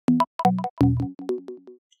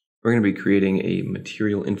We're going to be creating a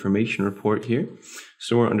material information report here.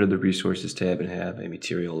 So we're under the resources tab and have a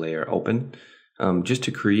material layer open. Just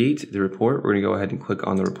to create the report, we're going to go ahead and click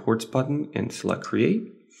on the reports button and select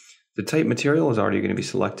create. The type material is already going to be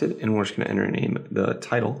selected, and we're just going to enter the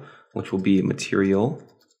title, which will be material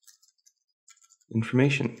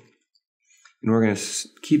information. And we're going to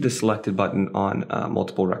keep the selected button on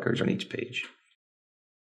multiple records on each page.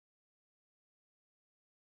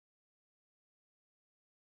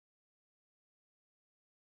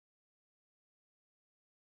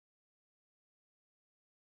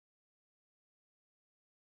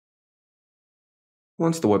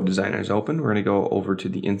 Once the web designer is open, we're going to go over to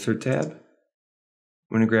the Insert tab.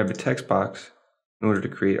 We're going to grab a text box in order to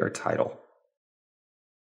create our title.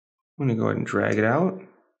 I'm going to go ahead and drag it out.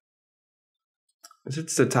 Since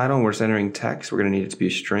it's the title and we're just entering text, we're going to need it to be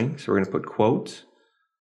a string. So we're going to put quotes.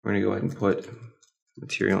 We're going to go ahead and put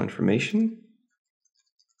material information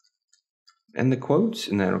and the quotes,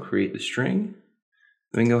 and that'll create the string.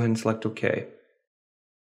 Then go ahead and select OK.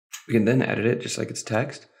 We can then edit it just like it's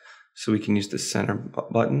text. So we can use the center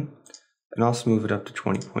button and also move it up to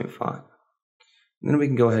 20.5. And then we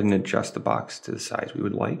can go ahead and adjust the box to the size we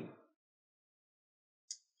would like.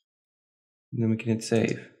 And then we can hit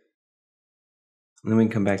save. And then we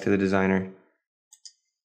can come back to the designer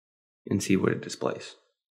and see what it displays.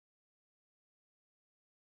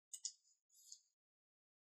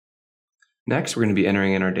 Next, we're going to be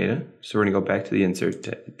entering in our data. So we're going to go back to the Insert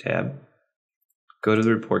tab, go to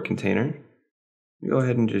the report container, go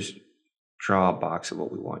ahead and just draw a box of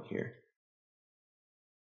what we want here.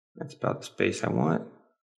 That's about the space I want.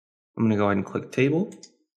 I'm going to go ahead and click Table.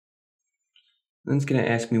 Then it's going to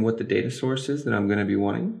ask me what the data source is that I'm going to be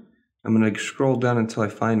wanting. I'm going to scroll down until I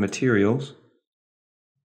find Materials.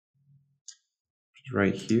 It's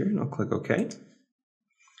right here, and I'll click OK.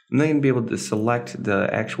 I'm then going to be able to select the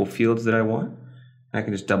actual fields that I want. I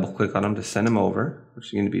can just double click on them to send them over, which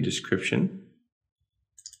is going to be description,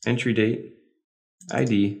 entry date,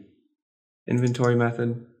 ID, inventory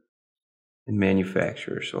method, and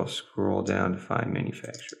manufacturer. So I'll scroll down to find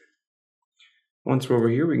manufacturer. Once we're over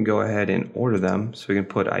here, we can go ahead and order them. So we can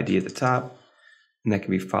put ID at the top, and that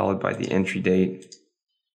can be followed by the entry date.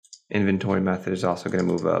 Inventory method is also going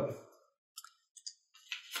to move up.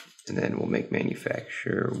 And then we'll make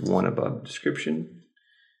manufacturer one above description,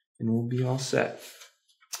 and we'll be all set.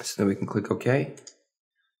 So then we can click OK.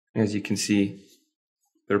 As you can see,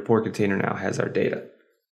 the report container now has our data.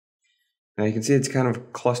 Now you can see it's kind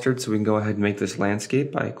of clustered, so we can go ahead and make this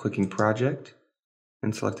landscape by clicking project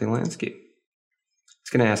and selecting landscape. It's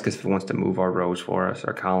going to ask us if it wants to move our rows for us,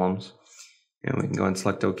 our columns, and we can go and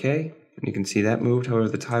select OK. And you can see that moved, however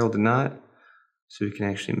the title did not. So we can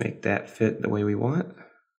actually make that fit the way we want.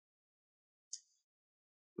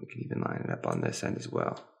 We can even line it up on this end as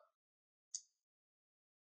well.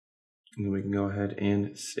 And then we can go ahead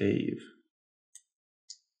and save.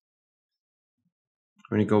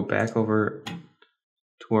 We're going to go back over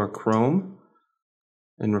to our Chrome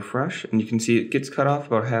and refresh. And you can see it gets cut off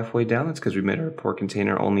about halfway down. That's because we made our report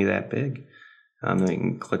container only that big. Then we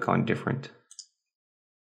can click on different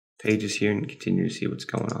pages here and continue to see what's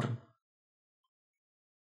going on.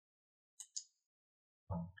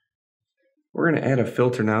 We're going to add a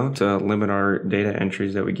filter now to limit our data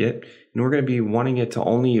entries that we get. And we're going to be wanting it to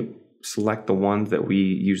only select the ones that we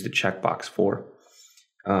use the checkbox for.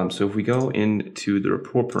 So if we go into the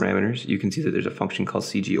report parameters, you can see that there's a function called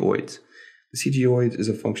CGOids. The CGOids is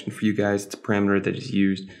a function for you guys. It's a parameter that is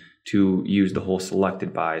used to use the whole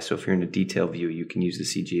selected by. So if you're in a detail view, you can use the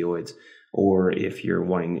CGOids. Or if you're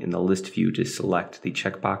wanting in the list view to select the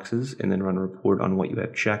checkboxes and then run a report on what you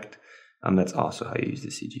have checked, that's also how you use the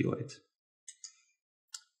CGOids.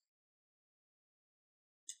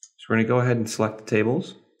 So we're going to go ahead and select the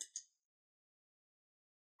tables.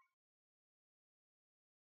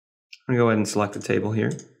 I'm going to go ahead and select the table here.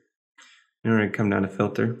 And we're going to come down to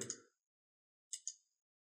filter.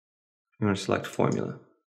 I'm going to select formula.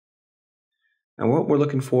 Now what we're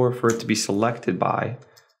looking for it to be selected by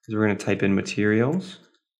is we're going to type in materials.oid.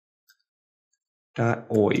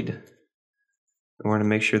 And we're going to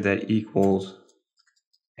make sure that equals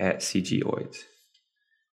at CGOids.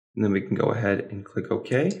 And then we can go ahead and click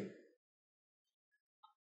OK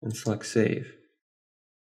and select save.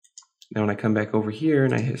 Now when I come back over here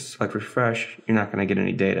and I hit select refresh, you're not going to get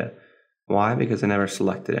any data. Why? Because I never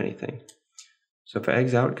selected anything. So if I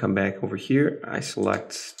exit out and come back over here, I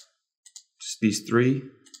select just these three.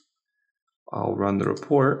 I'll run the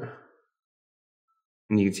report,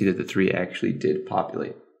 and you can see that the three actually did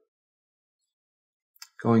populate.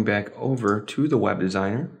 Going back over to the web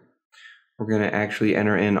designer, we're going to actually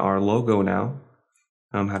enter in our logo now.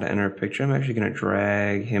 How to enter a picture. I'm actually going to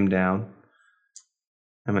drag him down.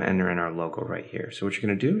 I'm going to enter in our logo right here. So what you're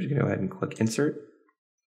going to do is you're going to go ahead and click Insert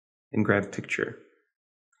and grab Picture.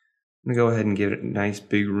 I'm going to go ahead and give it a nice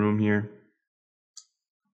big room here.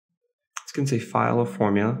 It's going to say File or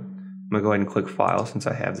Formula. I'm going to go ahead and click File since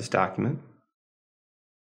I have this document.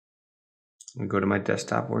 I'm going to go to my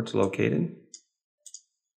desktop where it's located.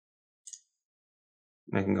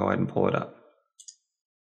 And I can go ahead and pull it up.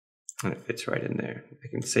 And it fits right in there. I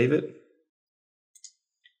can save it.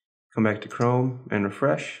 Come back to Chrome and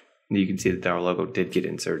refresh. And you can see that our logo did get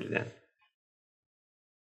inserted in.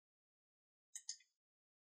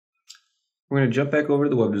 We're going to jump back over to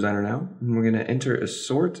the web designer now. And we're going to enter a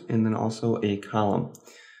sort and then also a column.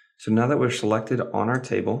 So now that we're selected on our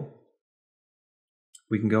table,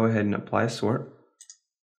 we can go ahead and apply a sort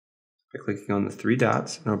by clicking on the three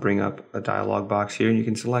dots, and it'll bring up a dialog box here, and you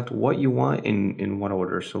can select what you want in what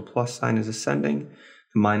order. So plus sign is ascending,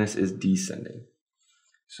 the minus is descending.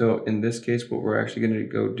 So in this case, what we're actually going to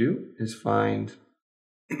go do is find,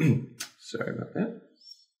 sorry about that.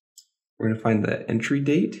 We're going to find the entry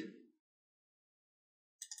date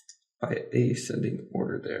by ascending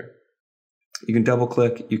order there. You can double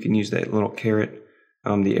click, you can use that little caret,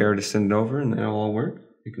 the arrow to send it over, and that'll all work.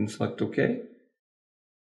 You can select OK.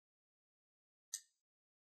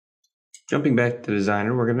 Jumping back to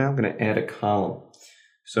Designer, we're now going to add a column.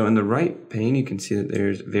 So in the right pane, you can see that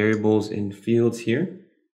there's variables and fields here.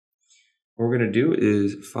 What we're going to do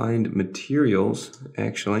is find materials,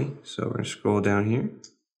 actually. So we're going to scroll down here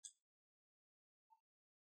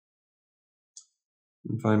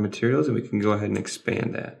and find materials, and we can go ahead and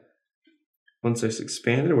expand that. Once it's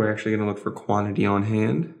expanded, we're actually going to look for quantity on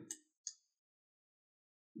hand.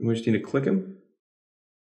 We just need to click them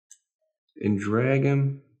and drag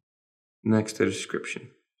them next to the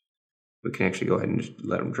description. We can actually go ahead and just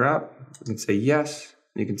let them drop. We can say yes,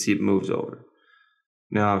 and you can see it moves over.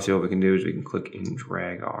 Now obviously what we can do is we can click and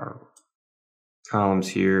drag our columns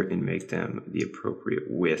here and make them the appropriate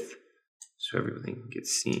width so everything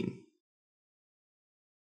gets seen.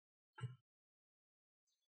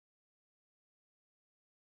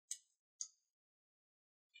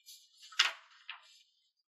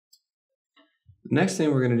 The next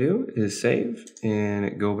thing we're going to do is save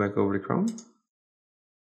and go back over to Chrome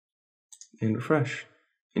and refresh.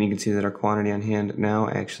 And you can see that our quantity on hand now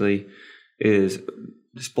actually is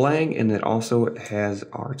displaying, and it also has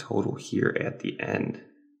our total here at the end.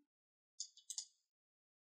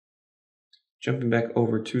 Jumping back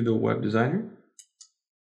over to the web designer,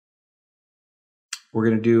 we're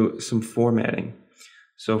going to do some formatting.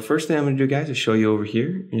 So first thing I'm going to do, guys, is show you over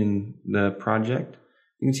here in the project.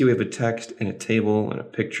 You can see we have a text and a table and a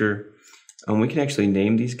picture. We can actually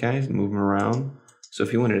name these guys and move them around. So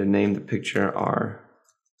if you wanted to name the picture our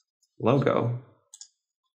logo,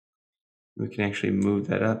 we can actually move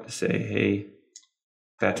that up to say, hey,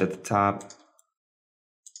 that's at the top.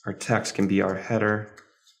 Our text can be our header.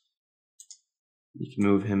 You can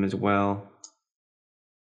move him as well.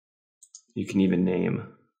 You can even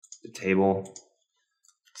name the table,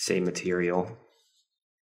 say material.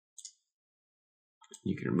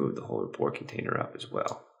 You can remove the whole report container up as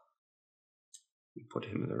well. You put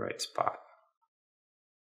him in the right spot.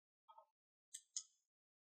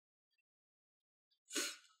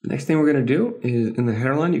 The next thing we're going to do is in the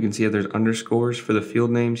header line, you can see that there's underscores for the field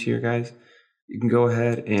names here, guys. You can go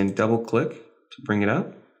ahead and double click to bring it up.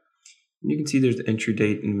 And you can see there's the entry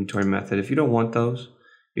date inventory method. If you don't want those,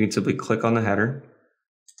 you can simply click on the header.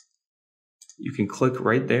 You can click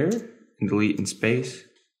right there and delete in space.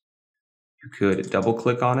 You could double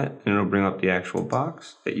click on it and it'll bring up the actual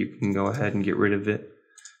box that you can go ahead and get rid of it.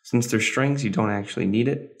 Since they're strings, you don't actually need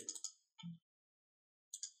it.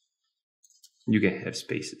 You can have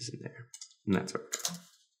spaces in there, and that's okay.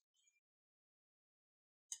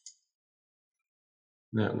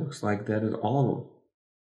 That looks like that is all of them.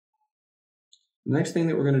 The next thing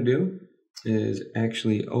that we're going to do is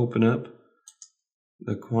actually open up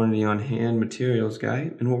the quantity on hand materials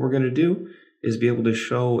guide, and what we're going to do is be able to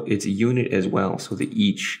show its unit as well, so that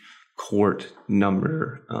each quart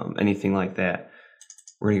number, anything like that.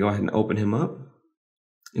 We're going to go ahead and open him up.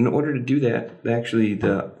 In order to do that, actually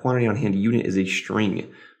the quantity on hand unit is a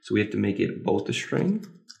string, so we have to make it both a string.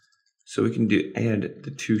 So we can add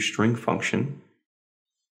the toString function.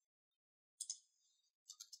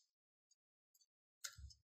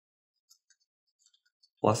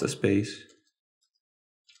 Plus a space,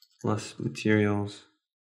 plus materials.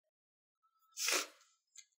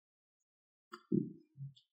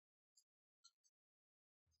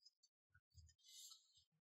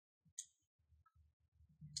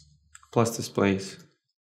 plus displays,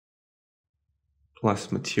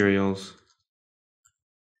 plus materials,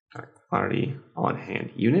 quantity on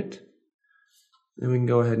hand unit. Then we can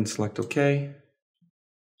go ahead and select OK,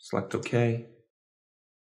 select OK,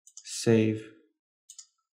 save.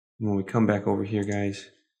 When we come back over here, guys,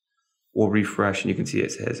 we'll refresh and you can see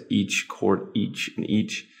it says each quart, each, and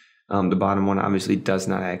each. The bottom one obviously does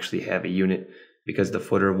not actually have a unit because the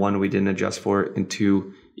footer, one, we didn't adjust for it, and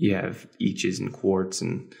two, you have eaches and quarts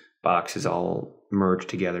and boxes all merged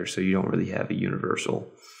together, so you don't really have a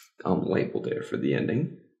universal label there for the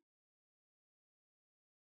ending.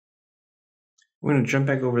 We're going to jump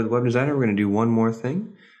back over to the Web Designer. We're going to do one more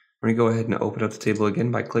thing. We're going to go ahead and open up the table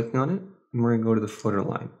again by clicking on it, and we're going to go to the footer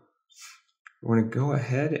line. We're going to go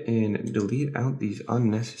ahead and delete out these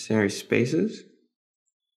unnecessary spaces.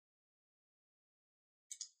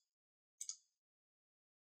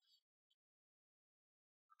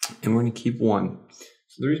 And we're going to keep one.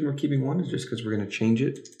 So the reason we're keeping one is just because we're going to change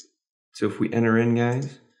it. So if we enter in,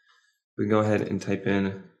 guys, we go ahead and type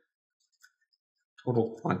in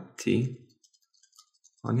total quantity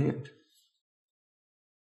on hand.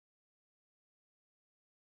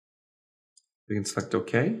 We can select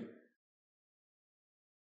OK.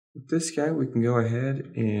 With this guy, we can go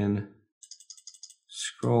ahead and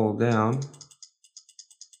scroll down.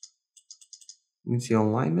 You can see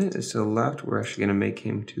alignment is to the left. We're actually going to make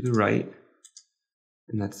him to the right.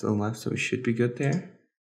 And that's to the left, so we should be good there.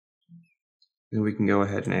 And we can go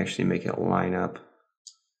ahead and actually make it line up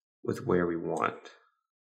with where we want.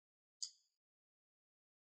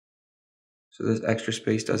 So this extra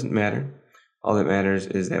space doesn't matter. All that matters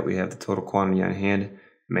is that we have the total quantity on hand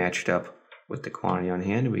matched up with the quantity on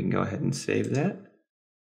hand. We can go ahead and save that.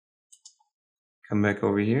 Come back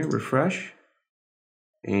over here, refresh,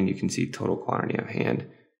 and you can see total quantity on hand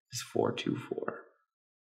is 424.